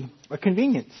could be a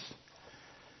convenience.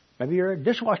 Maybe your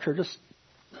dishwasher just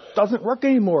doesn't work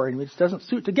anymore and it doesn't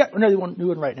suit to get another new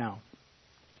one right now.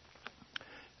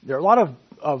 There are a lot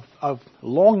of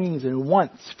longings and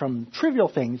wants, from trivial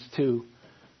things to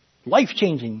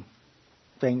life-changing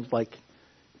things like,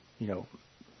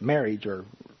 marriage or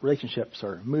relationships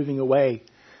or moving away,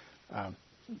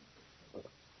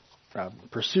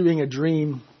 pursuing a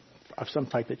dream of some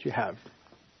type that you have.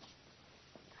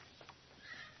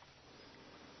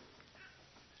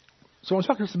 So I want to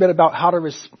talk just a bit about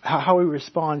how we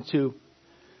respond to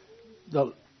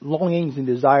the longings and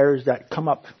desires that come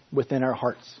up within our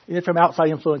hearts, either from outside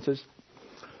influences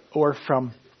or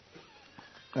from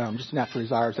just natural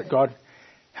desires that God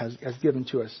has given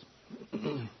to us.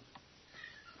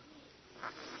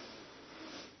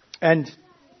 And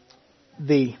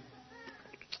the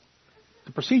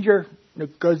procedure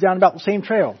goes down about the same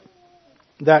trail.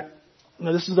 That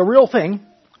this is a real thing.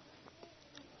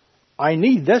 I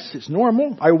need this. It's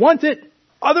normal. I want it.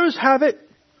 Others have it.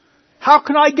 How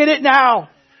can I get it now?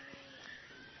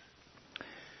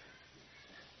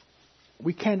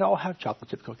 We can't all have chocolate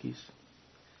chip cookies.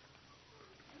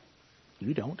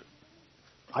 You don't.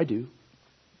 I do.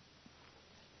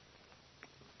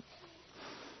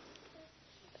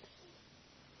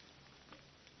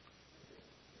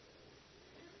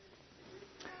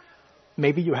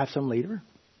 Maybe you have some later.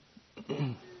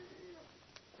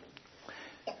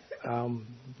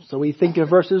 So we think of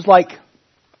verses like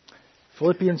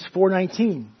Philippians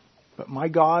 4:19. But my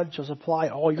God shall supply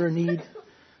all your need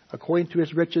according to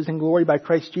his riches and glory by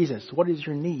Christ Jesus. What is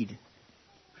your need?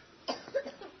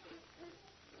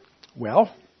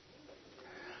 Well,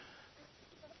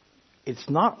 it's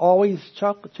not always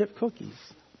chocolate chip cookies.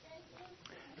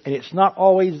 And it's not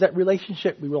always that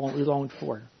relationship we longed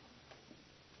for.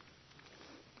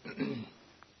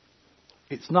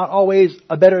 It's not always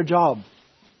a better job.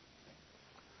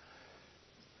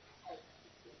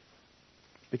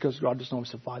 Because God doesn't always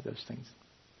supply those things.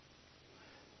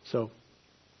 So,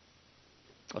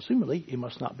 assumedly, it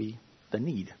must not be the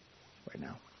need right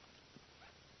now.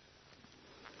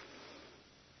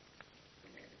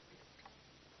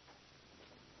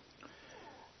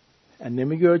 And then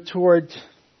we go toward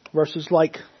verses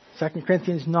like 2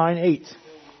 Corinthians 9:8.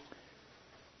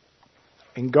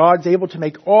 And God's able to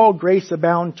make all grace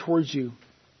abound towards you,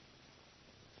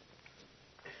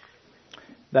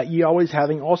 that ye always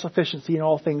having all sufficiency in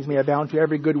all things may abound to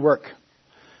every good work.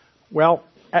 Well,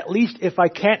 at least if I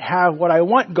can't have what I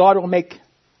want, God will make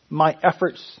my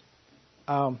efforts,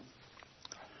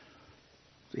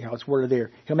 see how it's worded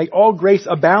there. He'll make all grace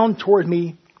abound toward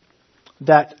me,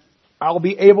 that I'll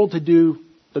be able to do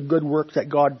the good work that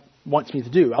God wants me to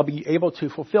do. I'll be able to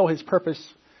fulfill His purpose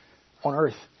on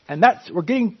earth. And we're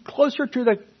getting closer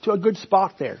to a good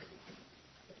spot there.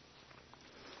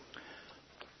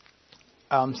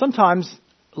 Sometimes,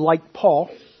 like Paul,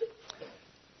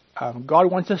 God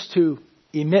wants us to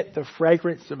emit the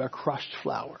fragrance of a crushed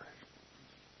flower.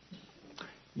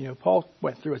 Paul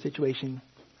went through a situation,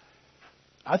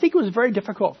 I think it was very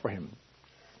difficult for him.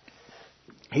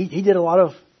 He did a lot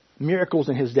of miracles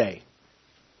in his day.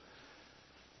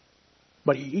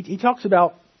 But he talks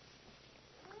about,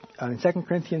 in 2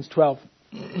 Corinthians 12,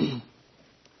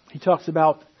 he talks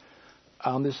about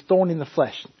this thorn in the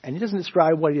flesh. And he doesn't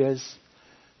describe what it is,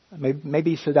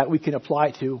 maybe so that we can apply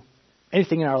it to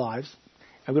anything in our lives.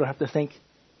 And we don't have to think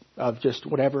of just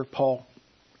whatever Paul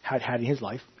had in his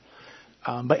life.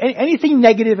 But anything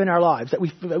negative in our lives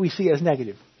that we see as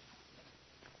negative.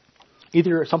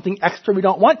 Either something extra we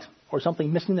don't want or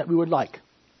something missing that we would like.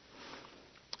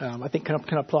 I think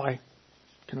can apply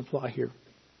here.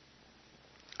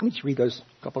 Let me just read those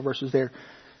couple of verses there.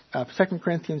 2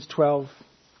 Corinthians 12,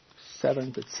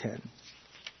 7 to 10.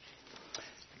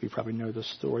 You probably know the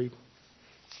story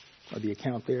or the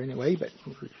account there anyway, but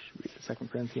read 2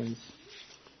 Corinthians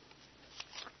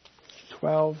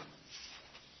 12,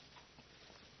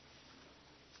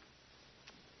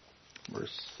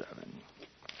 verse 7.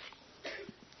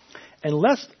 And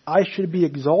lest I should be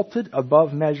exalted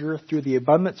above measure through the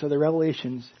abundance of the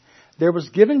revelations, there was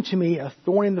given to me a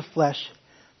thorn in the flesh,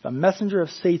 the messenger of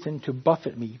Satan to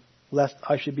buffet me, lest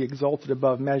I should be exalted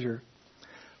above measure.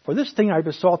 For this thing I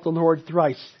besought the Lord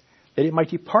thrice, that it might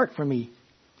depart from me.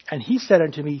 And He said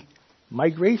unto me, My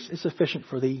grace is sufficient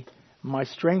for thee, my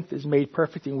strength is made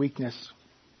perfect in weakness.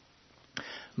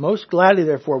 Most gladly,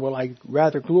 therefore, will I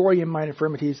rather glory in mine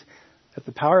infirmities, that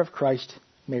the power of Christ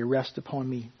may rest upon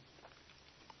me.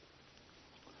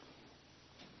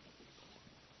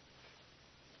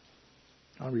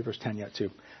 I'll read verse 10 yet too.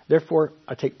 Therefore,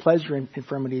 I take pleasure in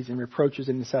infirmities and reproaches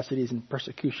and necessities and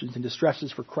persecutions and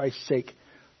distresses for Christ's sake.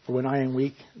 For when I am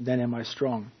weak, then am I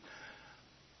strong.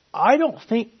 I don't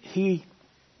think he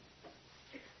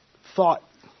thought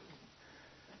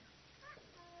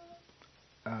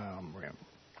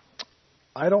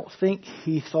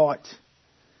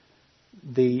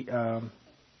the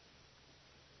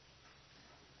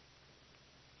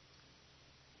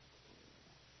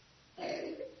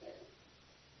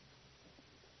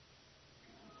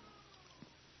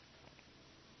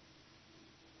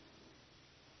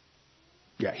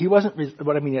he wasn't.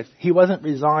 What I mean is, he wasn't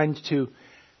resigned to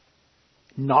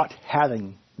not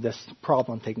having this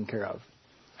problem taken care of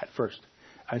at first.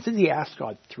 And since he asked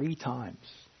God 3 times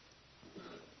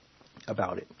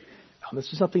about it,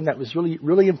 this is something that was really,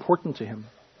 really important to him.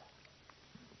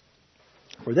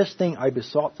 For this thing I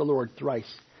besought the Lord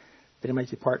thrice, that it might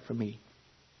depart from me.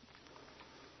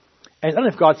 And I don't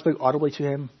know if God spoke audibly to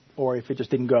him, or if it just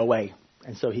didn't go away.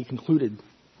 And so he concluded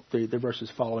the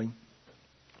verses following.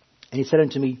 And he said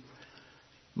unto me,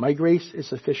 My grace is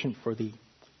sufficient for thee,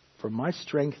 for my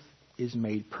strength is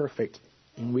made perfect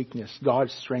in weakness.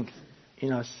 God's strength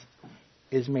in us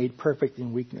is made perfect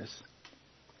in weakness.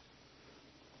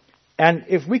 And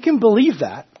if we can believe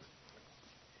that,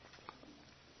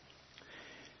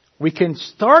 we can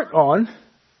start on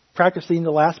practicing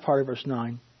the last part of verse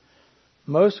 9.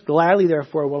 Most gladly,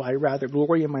 therefore, will I rather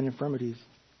glory in mine infirmities,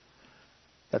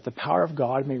 that the power of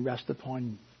God may rest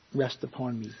upon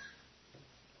me.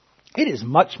 It is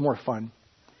much more fun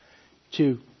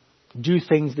to do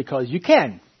things because you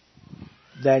can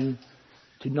than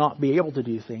to not be able to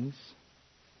do things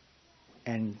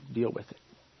and deal with it.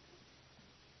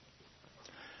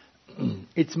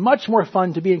 It's much more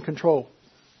fun to be in control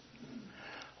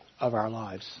of our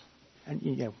lives.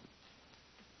 And,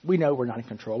 we know we're not in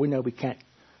control. We know we're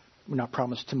not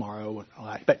promised tomorrow and all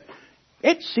that. But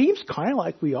it seems kind of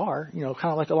like we are, kind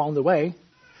of like along the way.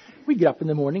 We get up in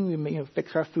the morning, we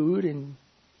fix our food and,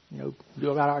 do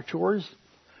about our chores.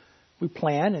 We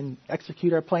plan and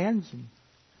execute our plans.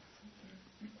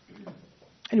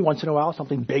 And once in a while,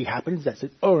 something big happens that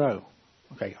says, oh no,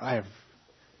 okay, I have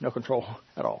no control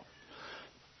at all.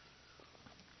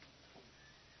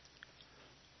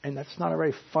 And that's not a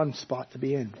very fun spot to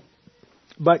be in.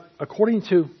 But according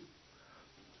to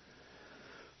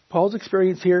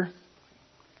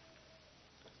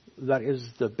that is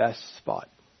the best spot.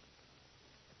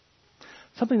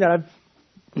 Something that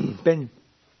I've been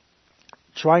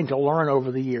trying to learn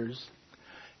over the years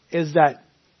is that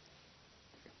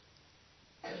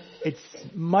it's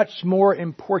much more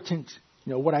important,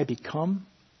 what I become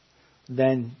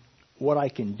than what I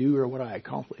can do or what I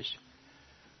accomplish.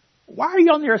 Why are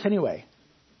you on the earth anyway?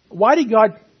 Why does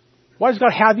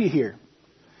God have you here?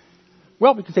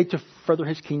 Well, we can say to further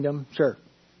His kingdom, sure.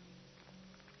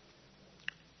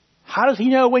 How does He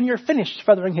know when you're finished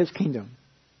furthering His kingdom?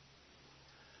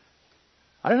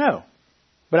 I don't know.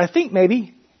 But I think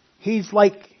maybe He's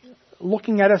like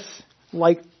looking at us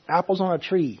like apples on a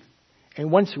tree. And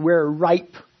once we're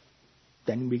ripe,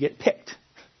 then we get picked.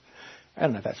 I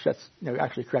don't know if that's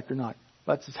actually correct or not.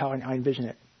 But that's just how I envision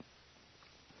it.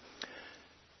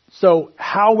 So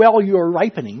how well you're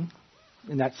ripening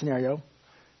in that scenario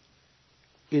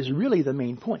is really the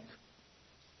main point.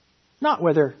 Not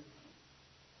whether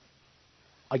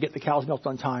I get the cows milked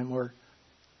on time or,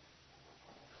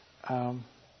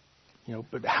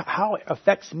 but how it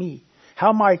affects me,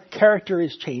 how my character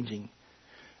is changing,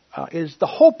 is the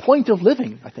whole point of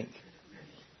living, I think.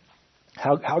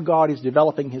 How God is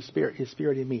developing His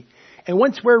Spirit in me. And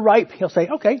once we're ripe, He'll say,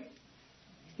 okay,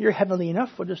 you're heavenly enough,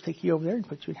 we'll just take you over there and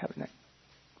put you in heaven.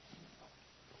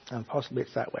 Possibly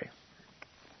it's that way.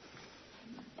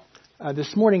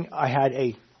 This morning I had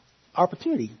a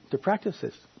opportunity to practice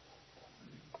this.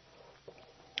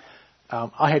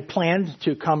 I had planned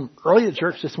to come early to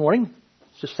church this morning,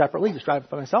 just separately, just drive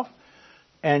by myself,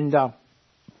 and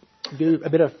do a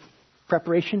bit of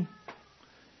preparation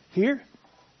here.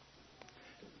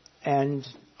 And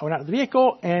I went out to the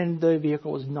vehicle, and the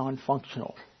vehicle was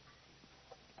non-functional.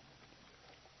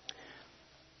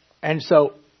 And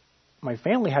so my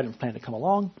family hadn't planned to come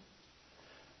along.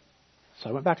 So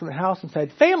I went back to the house and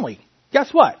said, family,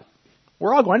 guess what?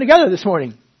 We're all going together this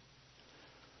morning.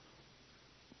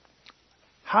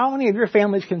 How many of your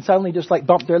families can suddenly just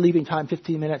bump their leaving time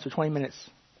 15 minutes or 20 minutes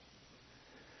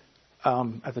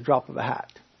at the drop of a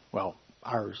hat? Well,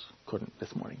 ours couldn't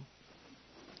this morning.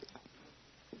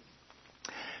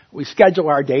 We schedule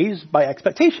our days by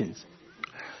expectations.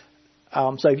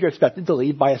 So if you're expected to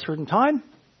leave by a certain time,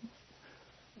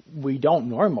 we don't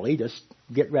normally just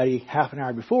get ready half an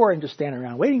hour before and just stand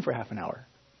around waiting for half an hour.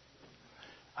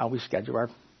 We schedule our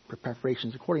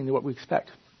preparations according to what we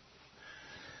expect.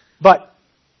 But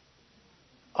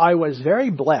I was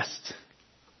very blessed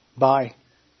by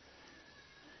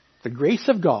the grace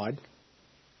of God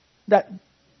that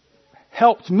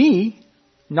helped me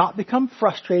not become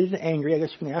frustrated and angry. I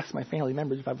guess you can ask my family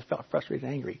members if I felt frustrated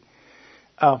and angry.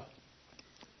 I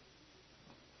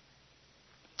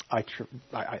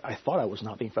thought I was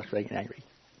not being frustrated and angry.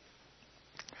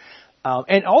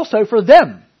 And also for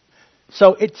them.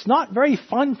 So it's not very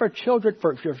fun for children,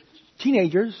 for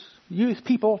teenagers, youth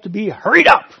people to be hurried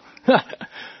up.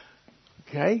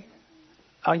 Okay?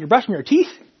 You're brushing your teeth.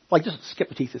 Just skip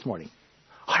the teeth this morning.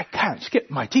 I can't skip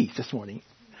my teeth this morning.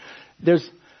 There's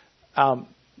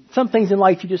some things in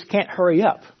life you just can't hurry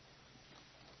up.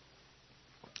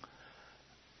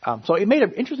 So it made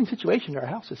an interesting situation in our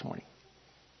house this morning.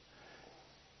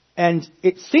 And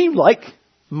it seemed like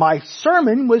my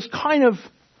sermon was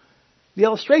the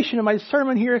illustration of my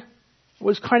sermon here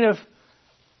was kind of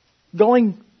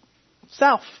going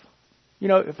south.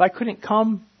 If I couldn't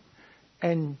come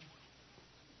and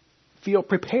feel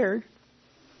prepared.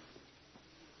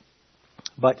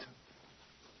 But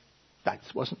that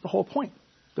wasn't the whole point.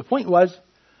 The point was,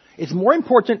 it's more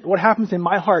important what happens in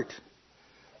my heart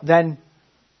than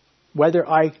whether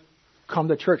I come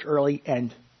to church early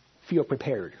and feel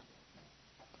prepared.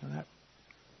 You know that?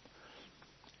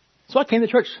 So I came to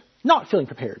church not feeling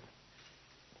prepared.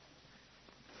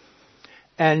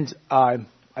 And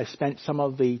I spent some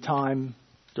of the time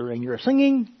during your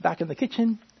singing back in the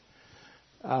kitchen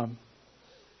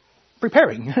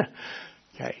preparing.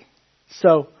 Okay.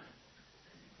 So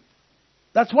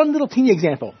that's one little teeny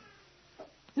example.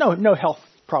 No health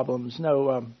problems,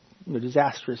 no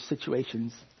disastrous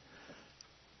situations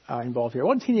involved here.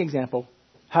 One teeny example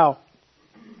how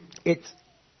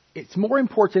it's more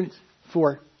important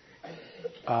for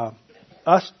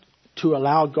us to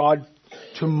allow God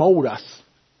to mold us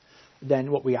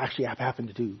than what we actually happen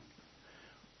to do.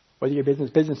 Whether your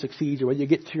business succeeds or whether you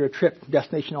get to your trip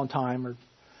destination on time, or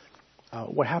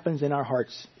what happens in our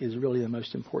hearts is really the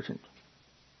most important.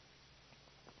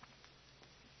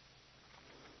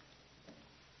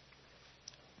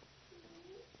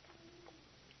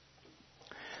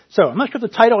 So I'm not sure if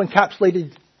the title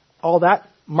encapsulated all that.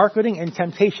 Marketing and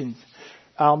temptations.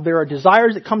 There are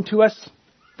desires that come to us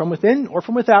from within or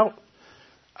from without,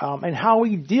 and how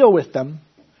we deal with them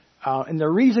And the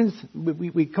reasons,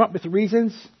 we come up with the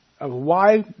reasons of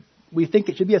why we think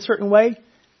it should be a certain way.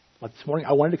 Like this morning,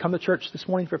 I wanted to come to church this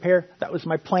morning to prepare. That was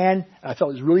my plan. And I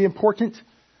felt it was really important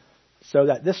so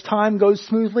that this time goes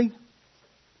smoothly.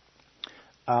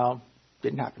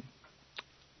 Didn't happen.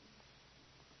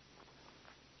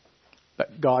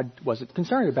 But God wasn't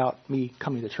concerned about me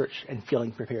coming to church and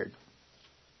feeling prepared.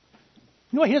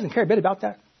 You know what? He doesn't care a bit about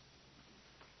that.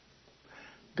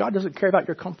 God doesn't care about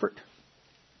your comfort.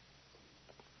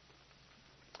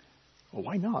 Well,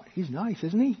 why not? He's nice,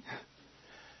 isn't he?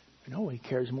 No, he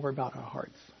cares more about our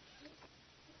hearts.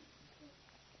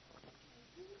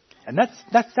 And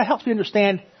that helps me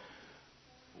understand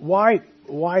why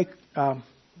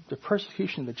the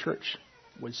persecution of the church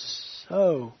was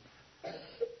so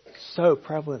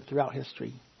prevalent throughout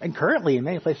history and currently in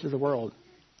many places of the world.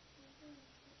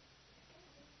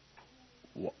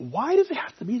 Why does it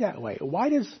have to be that way? Why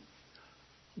does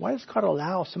God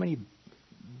allow so many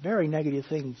very negative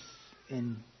things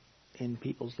in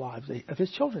people's lives of His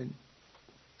children?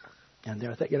 And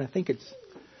I think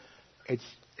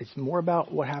it's more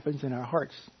about what happens in our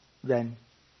hearts than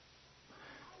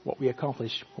what we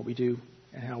accomplish, what we do,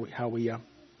 and what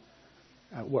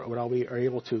all we are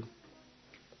able to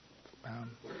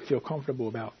feel comfortable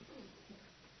about.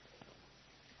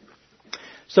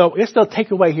 So I guess the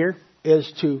takeaway here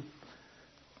is to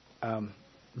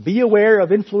be aware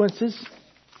of influences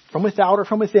from without or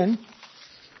from within,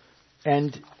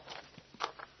 and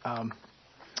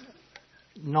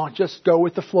not just go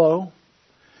with the flow,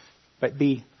 but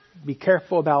be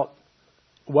careful about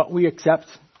what we accept,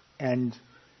 and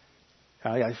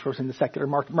first in the secular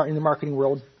in the marketing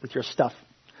world with your stuff,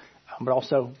 but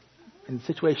also in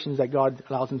situations that God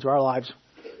allows into our lives,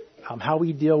 how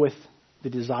we deal with the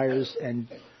desires and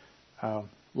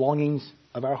longings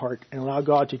of our heart, and allow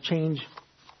God to change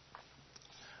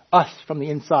us from the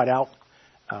inside out,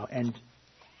 and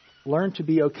learn to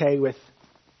be okay with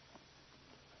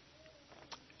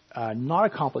not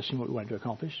accomplishing what we want to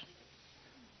accomplish,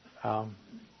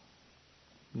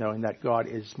 knowing that God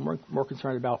is more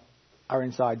concerned about our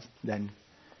insides than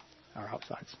our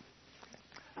outsides.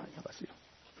 God bless you.